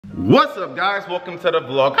What's up, guys? Welcome to the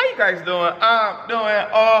vlog. How you guys doing? I'm doing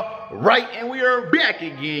all right, and we are back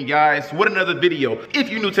again, guys, with another video. If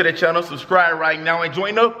you're new to the channel, subscribe right now and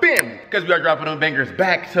join the family, because we are dropping them bangers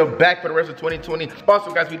back to back for the rest of 2020.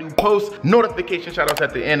 Also, guys, we do post notification shout outs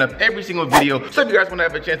at the end of every single video. So if you guys want to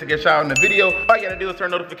have a chance to get shout out in the video, all you gotta do is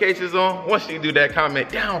turn notifications on. Once you do that, comment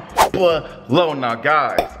down below. Now,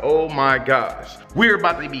 guys, oh my gosh, we're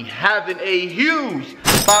about to be having a huge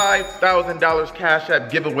 $5,000 Cash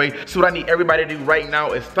App giveaway. So what I need everybody to do right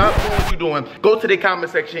now is stop doing what you're doing. Go to the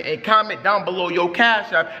comment section and comment down below your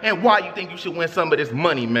Cash App and why you think you should win some of this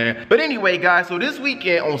money, man. But anyway, guys, so this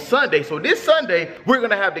weekend on Sunday, so this Sunday, we're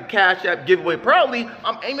gonna have the Cash App giveaway. Probably,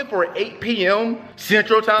 I'm aiming for 8 p.m.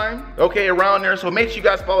 Central Time, okay, around there. So make sure you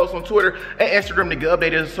guys follow us on Twitter and Instagram to get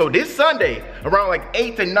updated. So this Sunday, around like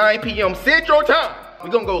 8 to 9 p.m. Central Time, we're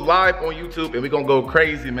gonna go live on YouTube and we're gonna go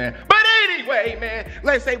crazy, man. But anyway, man,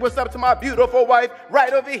 let's say what's up to my beautiful wife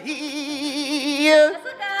right over here. What's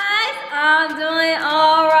up, guys? I'm doing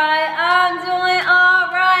all right. I'm doing all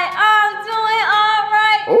right. I'm doing all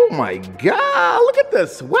right. Oh my God, look at the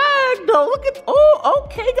swag though. Look at, oh,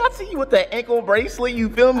 okay, got to see you with the ankle bracelet. You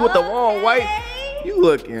feel me with the long white. You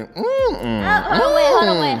looking, Hold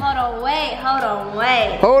on, wait.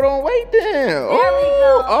 Hold on, wait then. There we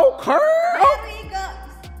go. Oh, Kerr. There we go.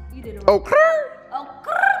 You did it Oh, right. Kerr. Oh,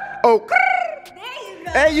 Oh, Kerr. there you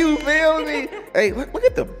go. Hey, you feel me? Hey, look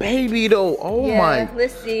at the baby though. Oh yeah, my.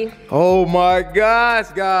 let's see. Oh my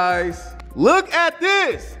gosh, guys. Look at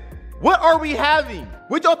this. What are we having?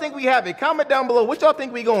 What y'all think we having? Comment down below. What y'all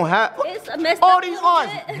think we gonna have? It's a messed All up these little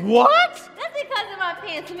lines. bit. What? That's because of my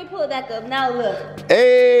pants. Let me pull it back up. Now look.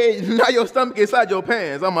 Hey, now your stomach inside your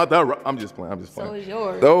pants. I'm just playing. So is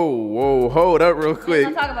yours. Oh, whoa, hold up real We quick.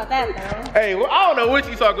 don't talk about that though. Hey, well, I don't know what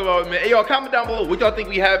you talking about, man. Hey, y'all, comment down below what y'all think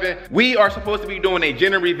we having. We are supposed to be doing a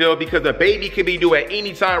gender reveal because the baby could be due at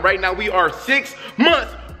any time. Right now, we are 6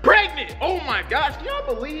 months pregnant. Oh my gosh, can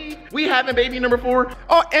y'all believe we having baby number 4?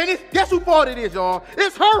 Oh, and guess whose fault it is, y'all?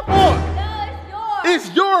 It's her fault. No, it's yours.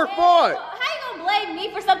 It's your fault. How you gonna blame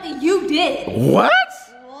me for something you did? What?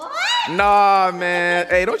 What? Nah, man.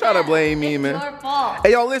 Hey, don't try to blame me, man. It's your fault.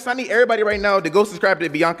 Hey, y'all, listen, I need everybody right now to go subscribe to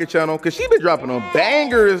the Biannca channel because she been dropping on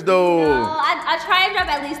bangers, though. No, I try and drop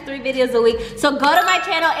at least 3 videos a week. So go to my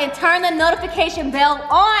channel and turn the notification bell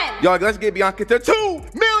on. Y'all, let's get Biannca to 2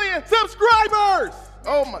 million subscribers.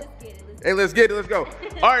 Oh my. Hey, let's get it, let's go.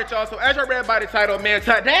 All right, y'all, so as y'all read by the title, man,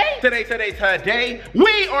 today,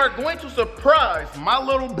 we are going to surprise my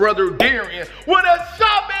little brother, Darion, with a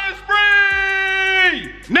shopping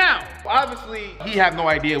spree. Now, obviously, he have no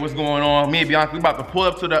idea what's going on. Me and Biannca, we about to pull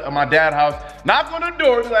up to my dad's house, knock on the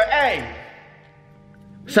door, be like, hey,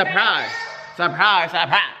 surprise.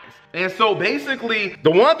 And so basically, the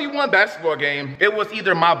 1v1 basketball game, it was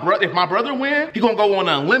either if my brother win, he gonna go on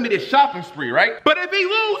an unlimited shopping spree, right? But if he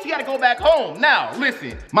lose, he gotta go back home. Now,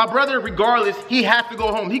 listen, my brother, regardless, he has to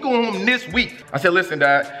go home. He going home this week. I said, listen,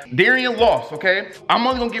 Dad, Darion lost, okay? I'm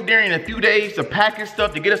only gonna give Darion a few days to pack his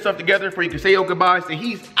stuff, to get his stuff together before he can say your goodbyes, so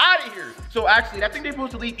he's out of here. So actually, I think they're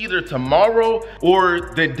supposed to leave either tomorrow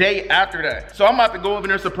or the day after that. So I'm about to go over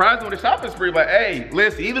there and surprise them with a shopping spree. Like, hey,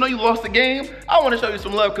 listen, even though you lost the game, I want to show you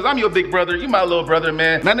some love because I'm your big brother. You my little brother,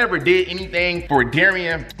 man. And I never did anything for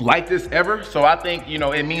Darion like this ever. So I think, you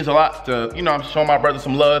know, it means a lot to, you know, I'm showing my brother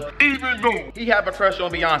some love, even though he have a crush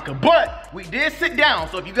on Biannca. But we did sit down.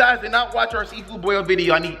 So if you guys did not watch our seafood boil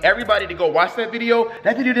video, I need everybody to go watch that video.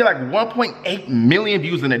 That video did like 1.8 million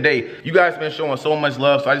views in a day. You guys been showing so much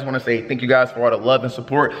love. So I just want to say thank you guys for all the love and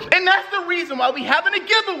support. And that's the reason why we having a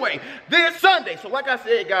giveaway this Sunday. So like I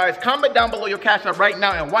said, guys, comment down below your Cash App right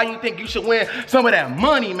now and why you think you should win some of that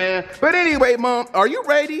money, man. But anyway, Mom, are you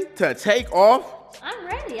ready to take off? I'm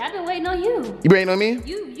ready. I've been waiting on you. You waiting on me?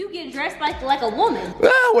 You get dressed like a woman.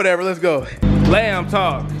 Whatever, let's go. Lamb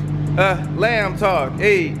talk. Lamb talk.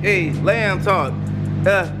 Hey, lamb talk.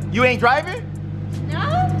 You ain't driving? No?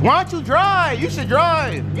 Why don't you drive? You should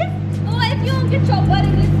drive. Boy, if you don't get your butt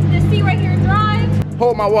in this seat right here and drive.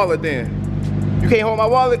 Hold my wallet then. You can't hold my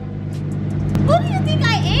wallet? Who do you think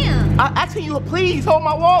I am? I'm asking you, please hold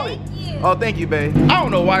my wallet. Thank you. Oh, thank you, babe. I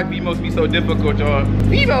don't know why females be so difficult, y'all.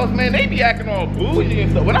 Females, man, they be acting all bougie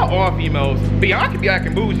and stuff. Well, not all females. Biannca be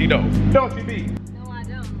acting bougie, though. Don't you be? No, I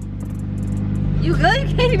don't. You good?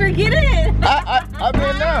 You can't even get in. I've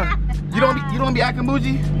been now. You don't be acting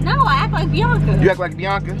bougie? No, I act like Biannca. You act like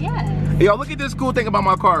Biannca? Yes. Hey, y'all, look at this cool thing about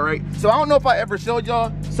my car, right? So I don't know if I ever showed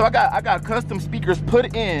y'all. So I got custom speakers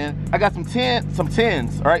put in. I got some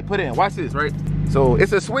tens, all right, put in. Watch this, right? So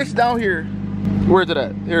it's a switch down here. Where's it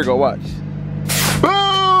at? Here we go, watch.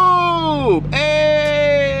 Boom!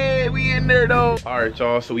 Hey! we in there though. All right,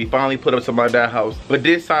 y'all, so we finally put up to my dad's house. But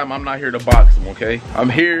this time, I'm not here to box him, okay? I'm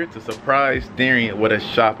here to surprise Darion with a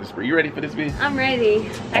shopping spree. You ready for this, B? I'm ready.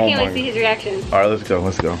 I can't wait to see his reaction. All right, let's go,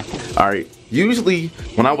 let's go. All right, usually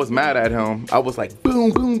when I was mad at him, I was like,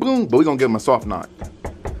 boom, boom, boom, but we're gonna give him a soft knock.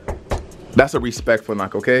 That's a respectful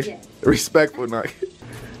knock, okay? Yeah. Respectful knock.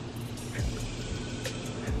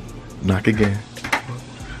 Knock again.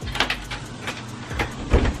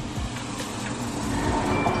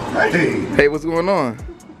 Hey. Hey, what's going on?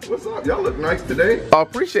 What's up? Y'all look nice today. I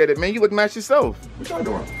appreciate it, man. You look nice yourself. What y'all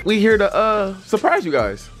doing? We here to surprise you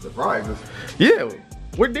guys. Surprise us? Yeah,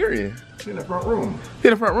 we're Darion. In the front room.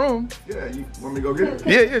 In the front room? Yeah, you want me to go get it?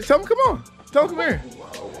 Yeah, tell him, come on. Tell him, come here.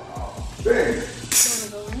 Wow. Dang.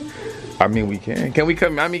 I mean, we can. Can we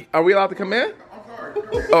come? I mean, are we allowed to come in? I'm sorry.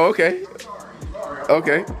 Oh, okay.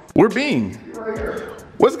 Okay. We're Bean.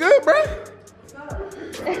 What's good, bro?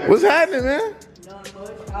 What's happening, man?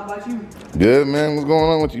 How about you? Good, man. What's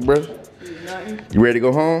going on with you, bro? Nothing. You ready to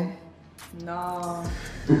go home? Nah.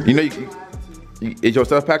 You know, is your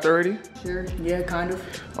stuff packed already? Sure. Yeah, kind of.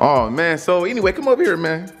 Oh, man. So anyway, come over here,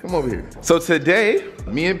 man. Come over here. So today,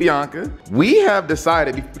 me and Biannca, we have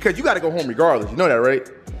decided, because you got to go home regardless. You know that, right?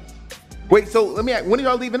 Wait, so let me ask, when are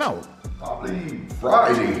y'all leaving out? I'll leave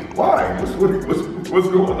Friday. Why? What's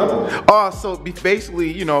going on? So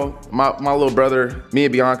basically, you know, my little brother, me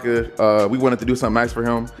and Biannca, we wanted to do something nice for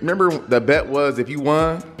him. Remember the bet was if you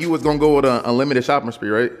won, you was gonna go with an unlimited shopping spree,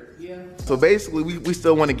 right? Yeah. So basically, we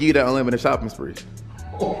still want to give you that unlimited shopping spree.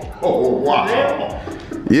 Oh, wow.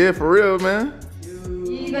 Yeah, for real, man.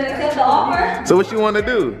 You gonna accept the offer? So what you want to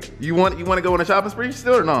do? You want to go on a shopping spree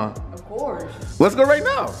still or not? Of course. Let's go right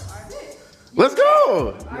now. Let's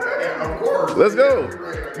go. Yeah, of course. Let's go.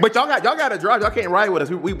 But y'all got to drive. Y'all can't ride with us.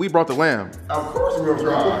 We brought the lamb. Of course we'll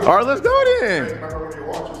drive. All right, let's go then. Can I wear one of your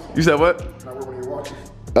watches? You said what? Can I wear one of your watches?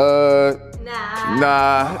 Nah. My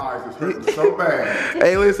eyes is hurting so bad.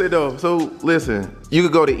 Hey, listen though. So listen, you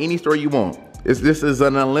could go to any store you want. This is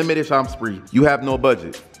an unlimited shopping spree. You have no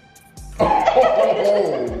budget.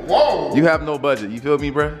 Oh, whoa. You have no budget. You feel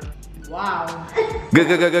me, bruh? Wow. Good,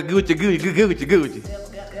 Gucci.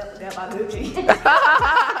 Got my Gucci.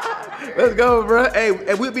 Let's go, bruh. Hey,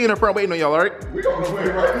 and we'll be in the front waiting on y'all, all right? We on the way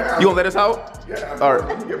right now. You gonna let us out? Yeah. All right.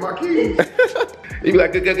 Let me get my keys. You be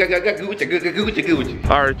like, good, Gucci.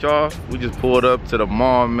 All right, y'all. We just pulled up to the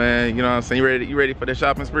mall, man. You know what I'm saying? You ready for the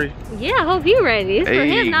shopping spree? Yeah, I hope you're ready. It's for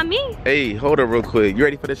him, not me. Hey, hold up real quick. You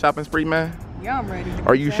ready for the shopping spree, man? Yeah, I'm ready.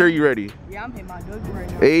 Are you sure you ready? Yeah, I'm hitting my goods right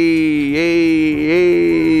now. Hey.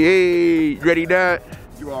 You ready, Dad?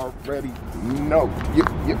 You all ready? No.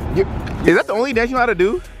 Yep. Is that the only dance you know how to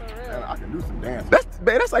do? Man, I can do some dancing.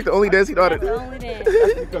 That's like the only dance you know how to do.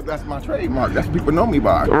 That's because that's my trademark. That's what people know me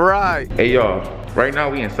by. Right. Hey, y'all. Right now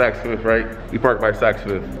we in Saks Fifth, right? We parked by Saks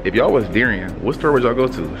Fifth. If y'all was Darion, what store would y'all go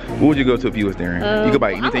to? What would you go to if you was Darion? You could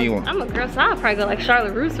buy anything you want. I'm a girl, so I'll probably go like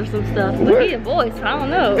Charlotte Russe or some stuff. But he a boy, so I don't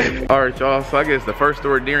know. All right, y'all. So I guess the first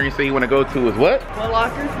store Darion say you want to go to is what? Foot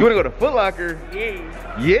Locker? You want to go to Foot Locker? Yeah.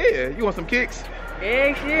 Yeah. You want some kicks?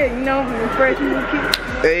 Yeah, shit. You know, fresh new kicks.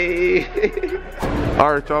 Hey.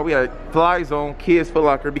 All right, y'all. We at Fly Zone Kids Foot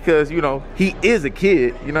Locker because, you know, he is a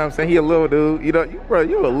kid. You know what I'm saying? He a little dude. You know, you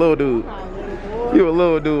a little dude. You a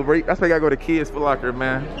little dude, bro. That's why you gotta go to Kids Foot Locker,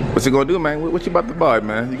 man. What you gonna do, man? What you about to buy,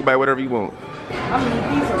 man? You can buy whatever you want. I need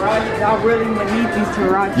these Tarajis. I really need these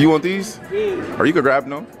Tarajis. You want these? Yeah. Or you can grab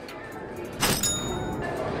them.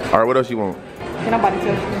 All right, what else you want? Can nobody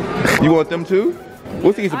touch me? You want them too?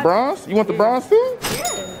 What's these, the bronze? You want the bronze too?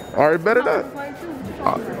 Yeah. All right, better that.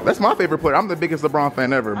 That's my favorite player. I'm the biggest LeBron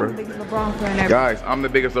fan ever, bro. I'm the biggest LeBron fan ever. Guys, I'm the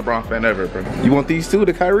biggest LeBron fan ever, bro. You want these too,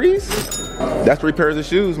 the Kyries? That's 3 pairs of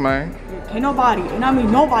shoes, man. Ain't nobody, and I mean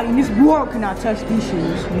nobody in this world cannot touch these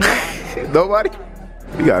shoes. Nobody?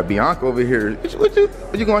 We got Biannca over here. What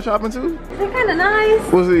you going shopping to? They're kind of nice.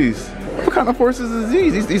 What's these? What kind of forces is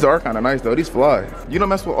these? These are kind of nice though. These fly. You don't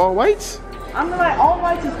mess with all whites? I'm like all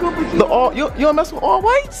whites is good, but you don't mess with all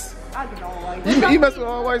whites? I get all whites. You mess with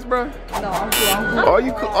all whites, bro? No, I'm cool. Oh,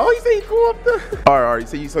 you cool? Oh, you say you cool up there? All right.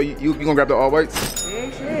 So you gonna grab the all whites? Yeah,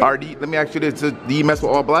 shit. All right. Let me ask you this: do you mess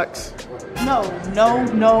with all blacks? No.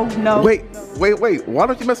 Wait. Why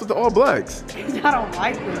don't you mess with the all blacks? I don't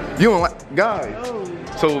like them. You don't like guys? No.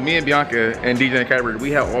 So me and Biannca and DJ and Kyrie,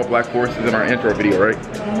 we have all black forces in our intro video, right?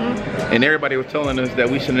 And everybody was telling us that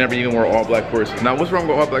we should never even wear all black forces. Now, what's wrong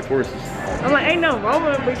with all black forces? I'm like, ain't nothing wrong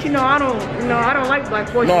with it, but you know, I don't like black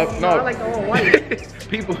forces. No. I like the all white.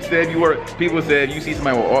 People said you see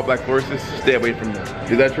somebody with all black forces, stay away from them.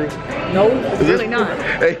 Is that true? No, it's really not.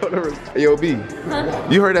 Hey, hold on. Hey, yo, B. Huh?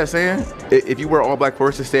 You heard that saying? If you wear all black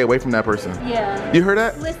forces, stay away from that person. Yeah. You heard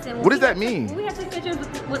that? Listen. What does that mean? We have some pictures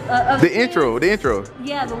with The intro.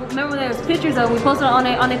 Yeah, but remember there was pictures of we posted on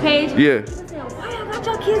their page. Yeah. People said, why y'all got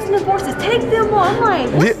y'all kids in the forces? Take them on. I'm like,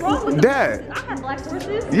 what's wrong with the Dad. forces? I have black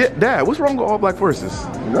forces. Yeah, Dad. What's wrong with all black forces?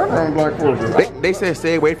 Nothing on black forces. They said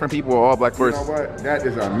stay away from people with all black You forces. know what? That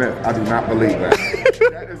is a myth. I do not believe that.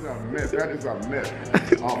 That is a myth. That is a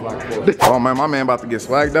myth. All black forces. Oh man, my man about to get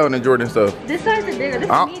swagged out in the Jordan stuff. This size is bigger. This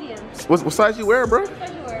is medium. What size you wear, bro? What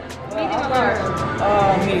size you wear? Medium or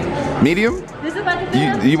large? Medium. Medium? This is like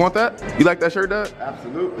a You want that? You like that shirt, Dad?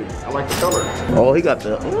 Absolutely. I like the color. Oh, he got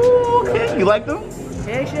the. Ooh, okay. You like them?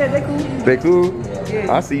 Yeah, shit, they cool. They cool?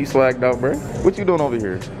 Yeah. I see you swagged out, bro. What you doing over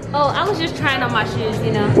here? Oh, I was just trying on my shoes,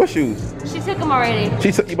 you know. What shoes? She took them already.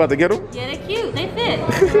 She took you about to get them? Yeah, they're cute. They fit.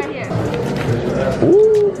 Right here.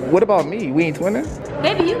 Ooh, what about me? We ain't twinning?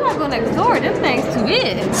 Baby, you gotta go next door. Them things too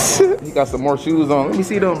big. You got some more shoes on. Let me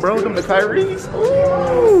see them, bro. Them the Kyrie's.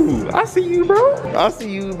 Ooh, I see you, bro. I see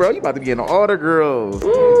you, bro. You about to be in all the girls.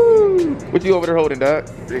 Ooh. What you over there holding, Dad?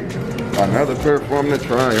 Another pair for them to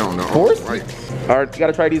try on. Of course. Right. All right, you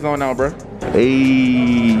gotta try these on now, bro. Hey,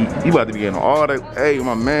 you about to be in all the. Hey,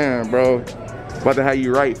 my man, bro. About to have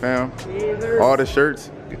you right, fam. All the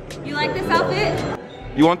shirts. You like this outfit?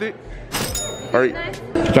 You want it? All right. Nice.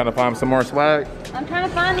 You trying to find some more swag? I'm trying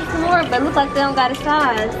to find these some more, but it looks like they don't got a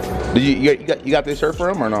size. Did you got this shirt for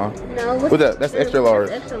him or no? No. What's that? That's extra large.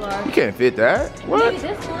 That's extra large. You can't fit that. What? Maybe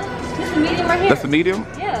this one. This is medium right here. That's the medium?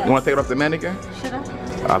 Yeah. You want to take it off the mannequin? Should I?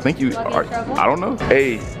 I think you. Do I get Are, in trouble? I don't know.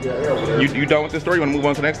 Hey, you done with this story? You want to move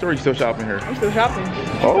on to the next story? You still shopping here? I'm still shopping.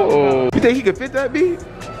 Oh, you think he could fit that, B?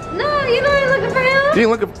 No, you know I ain't looking for him. You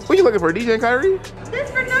ain't looking. What you looking for, DJ and Kyrie?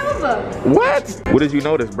 This for Nova. What? What did you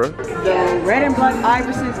notice, bro? The red and black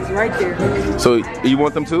Iversons is right there. So you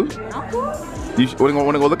want them too? I'm cool. You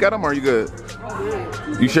want to go look at them, or are you good?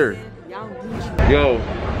 You sure? Yo,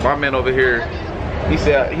 my man over here, he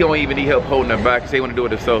said he don't even need help holding them back. He said he want to do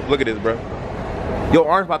it himself. Look at this, bro. Your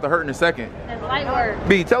arm's about to hurt in a second. That's light work.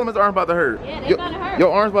 B, tell him his arm's about to hurt. Yeah, they about to hurt.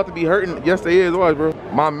 Your arm's about to be hurting. Yes, they is. Watch, bro.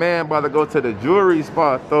 My man about to go to the jewelry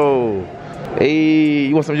spot, though. Hey,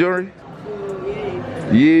 you want some jewelry?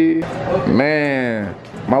 Yeah. Man,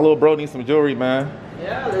 my little bro needs some jewelry, man.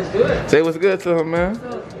 Yeah, let's do it. Say what's good to him, man.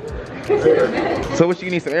 So what, you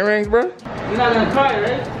need some earrings, bro? You're not gonna cry,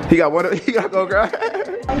 right? He got one. He got to go cry.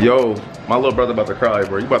 Yo, my little brother about to cry,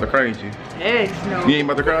 bro. You about to cry, ain't you? Heck no. You ain't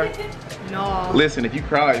about to cry? No. Listen, if you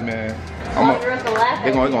cry, man,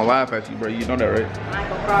 they're gonna laugh at you, bro. You know that, right? I ain't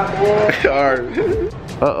gonna cry, boy. All right.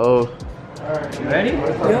 Uh-oh. Alright, you ready?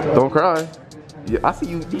 Don't cry. Yeah, I see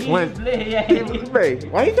you. Flint. Yeah. Hey,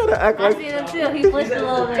 why you trying to act I like? see him too. He flinched a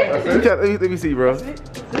little bit. Let me see, bro.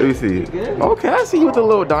 Let me see. Okay, I see you with the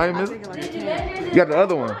little diamonds. You got the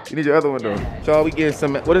other one. You need your other one though. Y'all, we getting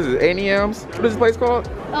some. What is it? Annie's? What is this place called?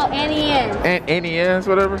 Oh, Annie. Annie's,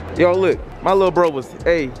 whatever. Yo, look, my little bro was.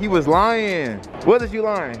 Hey, he was lying. What is you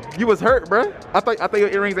lying? You was hurt, bro. I thought your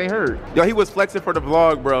earrings ain't hurt. Yo, he was flexing for the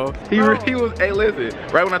vlog, bro. He was. Hey, listen.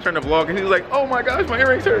 Right when I turned the vlog, he was like, "Oh my gosh, my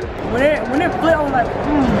earrings hurt." When it flipped, I was like,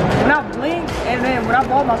 When I blinked, and then when I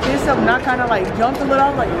balled my fist up and I kind of like jumped a little, I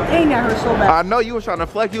was like, dang, that hurt so bad. I know you was trying to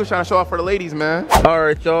flex. You was trying to show off for the ladies, man. All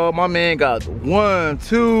right, y'all. My man got 1,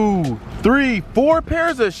 2, 3, 4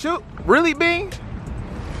 pairs of shoes. Really, Bing?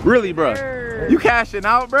 Really, bro? You cashing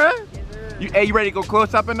out, bro? Hey, you ready to go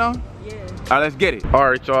clothes shopping now? Yeah. All right, let's get it. All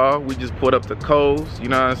right, y'all. We just put up the Kohl's. You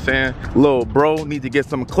know what I'm saying? Little bro need to get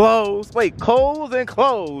some clothes. Wait, Kohl's and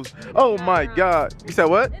clothes. Oh my God. You said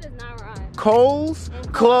what? It is not right. Kohl's,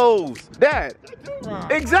 clothes. Dad.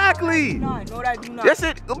 Exactly. No, that do not. That's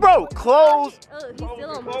it, bro. Clothes. Oh, he's still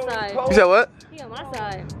on my side. You said what? He on my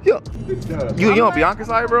side. Yo, you on Biannca's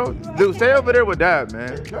side, bro? Dude, stay over there with Dad,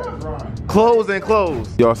 man. Clothes and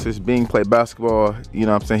clothes. Y'all, since Bing played basketball, you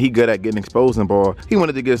know what I'm saying, he good at getting exposed in ball. He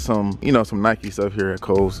wanted to get some, you know, some Nike stuff here at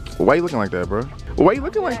Kohl's. Why you looking like that, bro? Why you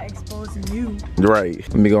looking like that? Exposing you. Right.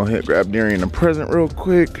 Let me go ahead and grab Darion a present real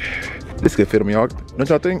quick. This could fit him, y'all. Don't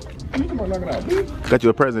y'all think? Got you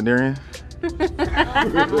a present, Darion.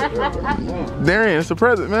 Darion, it's a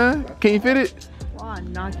present, man. Can you fit it? Why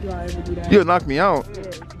knock you out ever do that? You'll knock me out. Yeah.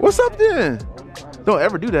 What's up then? Don't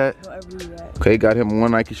ever do that. Don't ever do that. Okay, got him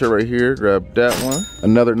one Nike shirt right here. Grab that one.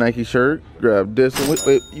 Another Nike shirt. Grab this one.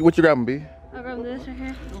 Wait, what you grabbing, B? I grabbed this right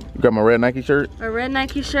here. You grab my red Nike shirt? A red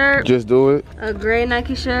Nike shirt. Just do it. A gray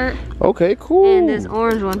Nike shirt. Okay, cool. And this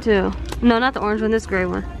orange one too. No, not the orange one, this gray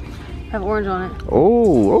one. Have orange on it.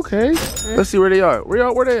 Oh, okay. Let's see where they are.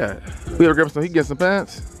 Where they at? We gotta grab some. He get some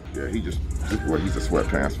pants. Yeah, he's a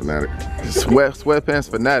sweatpants fanatic. Sweatpants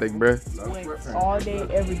fanatic, bro. All day,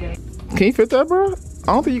 every day. Can you fit that, bro? I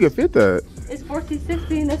don't think you can fit that. It's 14,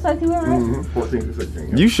 16. That's like you, right? 14 to 16.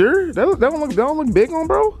 Yeah. You sure? That don't look big on,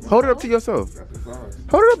 bro. Hold it up to yourself. That's the size.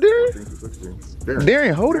 Hold it up, Darion. 14 to 16.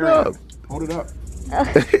 Darion, hold it up. Hold it up.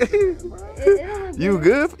 You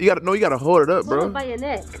good? You gotta hold it up, Hold bro. it by your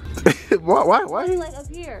neck. Why? Like up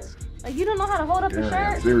here. Like you don't know how to hold up your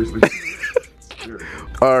shirt? Seriously.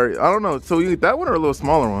 All right, I don't know. So you get that one or a little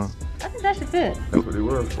smaller one? I think that should fit. That's what it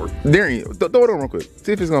was for. Darion, throw it on real quick.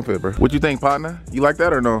 See if it's gonna fit, bro. What you think, partner? You like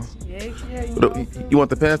that or no? Yeah. You want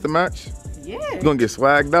the pants to match? Yeah. You gonna get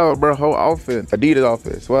swagged out, bro. Whole outfit, Adidas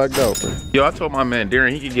outfit, swagged out, bro. Yo, I told my man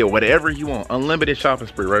Darion he could get whatever he want, unlimited shopping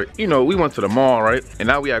spree, right? You know, we went to the mall, right? And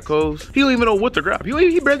now we at Kohl's. He don't even know what to grab.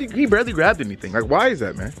 He barely grabbed anything. Like, why is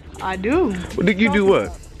that, man? I do. You do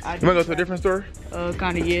what? I You wanna go to a different store?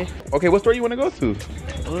 Kinda, yeah. Okay, what store you wanna go to?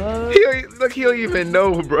 He don't even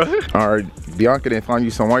know, bro. All right, Biannca didn't find you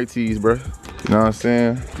some white tees, bro. You know what I'm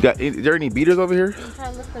saying? Is there any beaters over here? I'm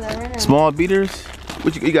trying to look for that right now. Small beaters?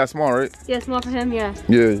 What you got small, right? Yeah, small for him, yeah.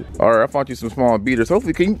 Yeah. All right, I found you some small beaters.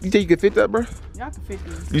 Hopefully, you think you can fit that, bro? Yeah, I can fit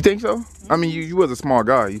these. You think so? I mean, you was a small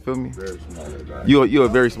guy. You feel me? Very small guy. You a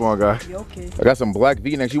very small guy. You okay? I got some black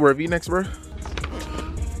V-necks. You wear V-necks, bro?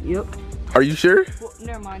 Yep. Are you sure? Well,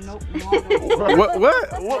 never mind. Nope. No,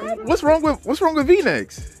 What's wrong with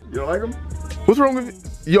V-necks? You don't like him? What's wrong with?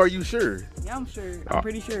 Are you sure? yeah, I'm sure. I'm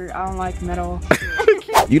pretty sure. I don't like them at all.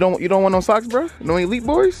 You don't want no socks, bro? No elite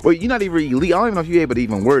boys? Well, you're not even elite. I don't even know if you're able to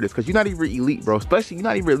even wear this because you're not even elite, bro. Especially you're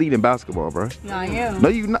not even elite in basketball, bro. Yeah, I am. No,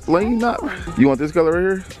 you not. Like, you not. You want this color right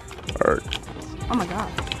here? All right. Oh my god.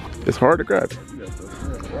 It's hard to grab.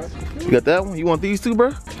 You got that one? You want these two,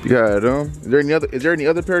 bro? You got them. Is there any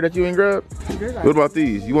other pair that you ain't grab? What about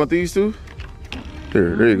these? You want these two?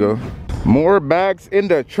 There you go. More bags in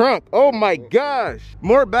the trunk. Oh my gosh.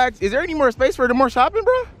 More bags. Is there any more space for the more shopping,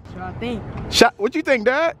 bro? So I think. What you think,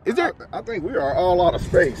 Dad? Is there? I think we are all out of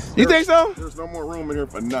space. You think so? There's no more room in here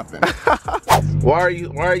for nothing. Why are you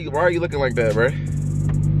looking like that, bro?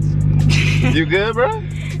 You good, bro?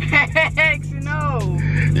 Heck no.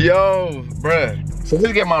 Yo, bruh. So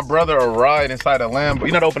let's get my brother a ride inside a Lambo.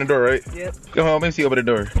 You know how to open the door, right? Yep. Go home, let me see open the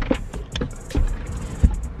door.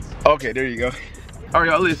 Okay, there you go. All right,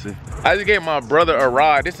 y'all, listen. I just gave my brother a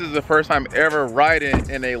ride. This is the first time ever riding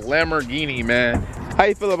in a Lamborghini, man. How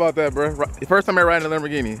you feel about that, bro? First time ever riding a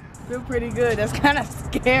Lamborghini. Feel pretty good. That's kind of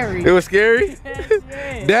scary. It was scary?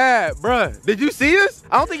 Yeah. Dad, bruh, did you see us?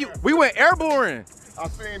 I don't think we went airborne. I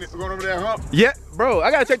seen it going over that hump. Yeah, bro, I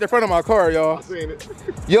gotta check the front of my car, y'all. I seen it.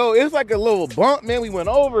 Yo, it's like a little bump, man. We went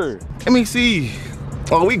over. Let me see.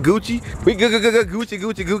 Oh, we Gucci. We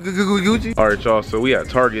Gucci. All right, y'all, so we at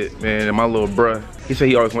Target, man, and my little bruh, he said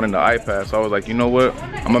he always wanted the iPad, so I was like, you know what?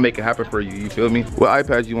 I'm gonna make it happen for you, you feel me? What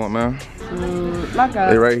iPads you want, man? My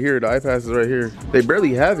god. They right here, the iPads is right here. They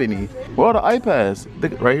barely have any. Where are the iPads?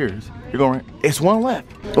 Right here. You're going right. It's one left.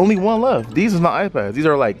 Only one left. These is not iPads. These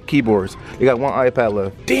are like keyboards. They got one iPad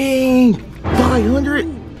left. Dang, 500.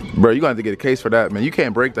 Bro, you gonna have to get a case for that, man. You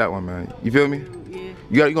can't break that one, man. You feel me?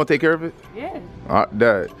 Yeah. You gonna take care of it? Yeah.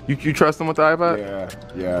 Dad, you trust him with the iPad?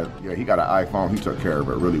 Yeah. He got an iPhone. He took care of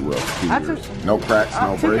it really well. No cracks, I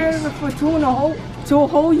no took care breaks. of it for two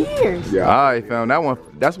whole years. Yeah. I found that one.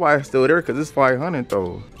 That's why it's still there, cause it's 500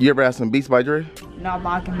 though. You ever had some beats by Dre? No, but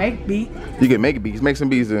I can make beats. You can make beats. Make some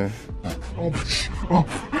beats then.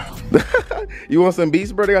 You want some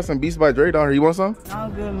beats, bro? They got some beats by Dre down here. You want some?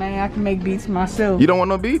 I'm good, man. I can make beats myself. You don't want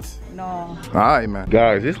no beats? No. All right, man.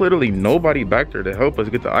 Guys, there's literally nobody back there to help us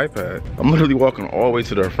get the iPad. I'm literally walking all the way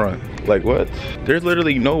to the front. Like, what? There's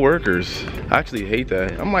literally no workers. I actually hate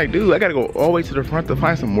that. I'm like, dude, I gotta go all the way to the front to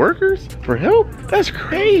find some workers for help? That's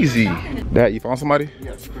crazy. Dad, you found somebody?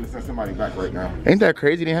 Yeah, she's gonna send somebody back right now. Ain't that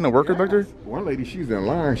crazy? They had no workers back there? One lady, she's in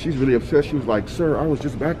line. She's really upset. She was like, sir, I was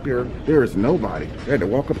just back there. There is nobody. They had to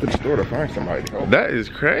walk up to the store to find somebody to help. That is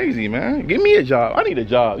crazy, man. Give me a job. I need a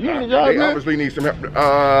job. You need a job, They man? obviously need some help.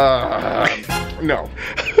 No.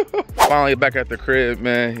 Finally back at the crib,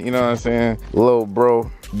 man. You know what I'm saying? Little bro,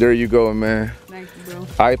 there you go, man. Thanks, bro.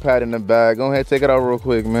 iPad in the bag. Go ahead, take it out real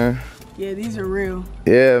quick, man. Yeah, these are real.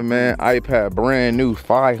 Yeah, man. iPad, brand new,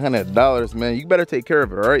 $500, man. You better take care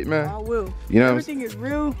of it, all right, man? I will. You know, everything is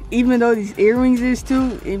real, even though these earrings is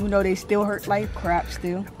too, even though they still hurt like crap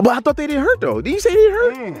still. But I thought they didn't hurt though. Did you say they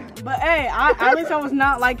didn't hurt? But hey, at least I was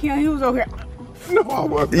not like him. He was over here. No, I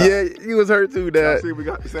wasn't. Yeah, you was hurt too, I Dad. see we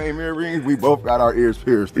got the same earrings. We both got our ears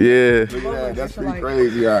pierced. Yeah. Look at that. That's pretty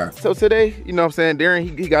crazy, yeah. So today, you know what I'm saying,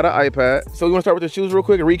 Darion, he got an iPad. So we want to start with the shoes real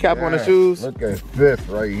quick and recap on the shoes. Look at this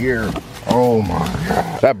right here. Oh my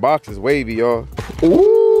God. That box is wavy, y'all.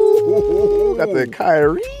 Ooh, got the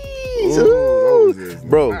Kyrie. Ooh.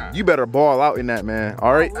 Bro, you better ball out in that, man.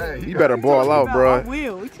 All right? You better ball out, bro. I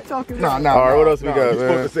will. What you talking about? Nah. All right, what else we got, You're man?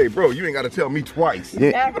 supposed to say, bro, you ain't got to tell me twice.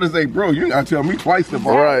 Yeah. I'm going to say, bro, you ain't got to tell me twice to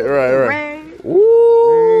ball. Right.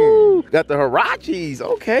 Ooh, got the Hirachis.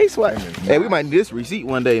 Okay, swag. Hey, we might need this receipt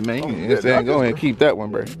one day, man. You can just go ahead and keep that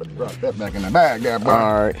one, bro. Drop that back in the bag there, bro.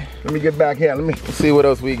 All right. Let me get back here. Let me see what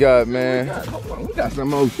else we got, man. Hold on, we got some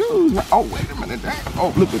more shoes. Oh, wait a minute.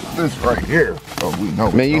 Oh, look at this right here. Oh, we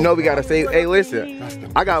know. Man, you know we gotta say, hey, listen.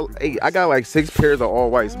 I got like 6 pairs of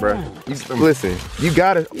all whites, bro. Listen, you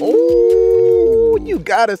gotta. Oh, you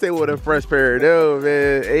gotta say what a fresh pair of those,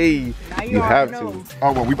 man. Hey, you have to.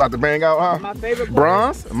 Oh, well, we about to bang out, huh? My favorite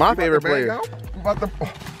Bronze, my favorite player. We about to.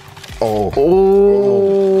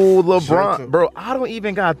 Oh, LeBron, bro. I don't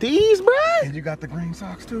even got these, bro. And you got the green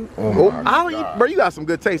socks too? Bro, you got some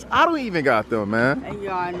good taste. I don't even got them, man. And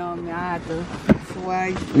y'all know me, I had to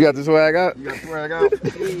swag. You got the swag out? You got swag out?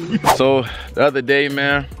 So the other day,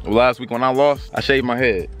 man, last week when I lost, I shaved my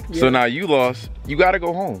head. Yeah. So now you lost, you gotta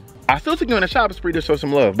go home. I still took you on a shopping spree to show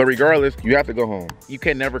some love, but regardless, you have to go home. You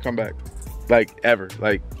can never come back. Like ever,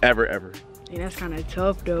 ever. Yeah, that's kind of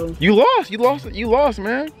tough though. You lost,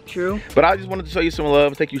 man. True. But I just wanted to show you some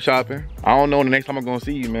love, take you shopping. I don't know when the next time I'm gonna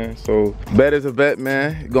see you, man. So bet is a bet,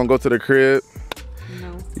 man. You're gonna go to the crib.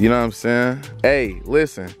 No. You know what I'm saying? Hey,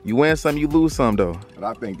 listen, you win some, you lose some though. But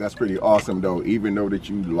I think that's pretty awesome though. Even though that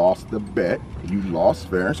you lost the bet, you lost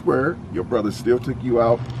fair and square, your brother still took you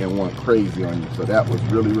out and went crazy on you. So that was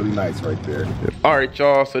really, really nice right there. All right,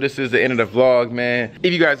 y'all, so this is the end of the vlog, man.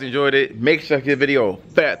 If you guys enjoyed it, make sure to give the video a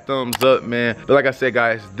fat thumbs up, man. But like I said,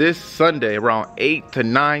 guys, this Sunday around 8 to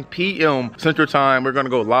 9 p.m. Central Time, we're gonna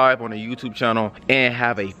go live on the YouTube channel and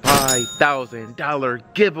have a $5,000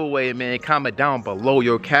 giveaway, man. Comment down below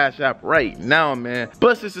your Cash App right now, man.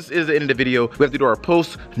 But since this is the end of the video, we have to do our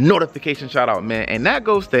post notification shout out, man. And that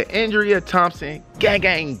goes to Andrea Thompson.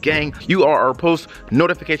 Gang. You are our post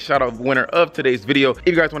notification shout out winner of today's video. If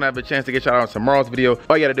you guys want to have a chance to get shout out on tomorrow's video,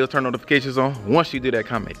 all you gotta do is turn notifications on. Once you do that,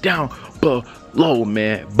 comment down below,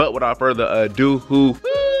 man. But without further ado,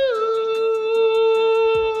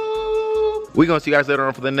 we're gonna see you guys later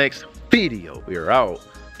on for the next video. We're out.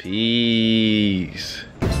 Peace.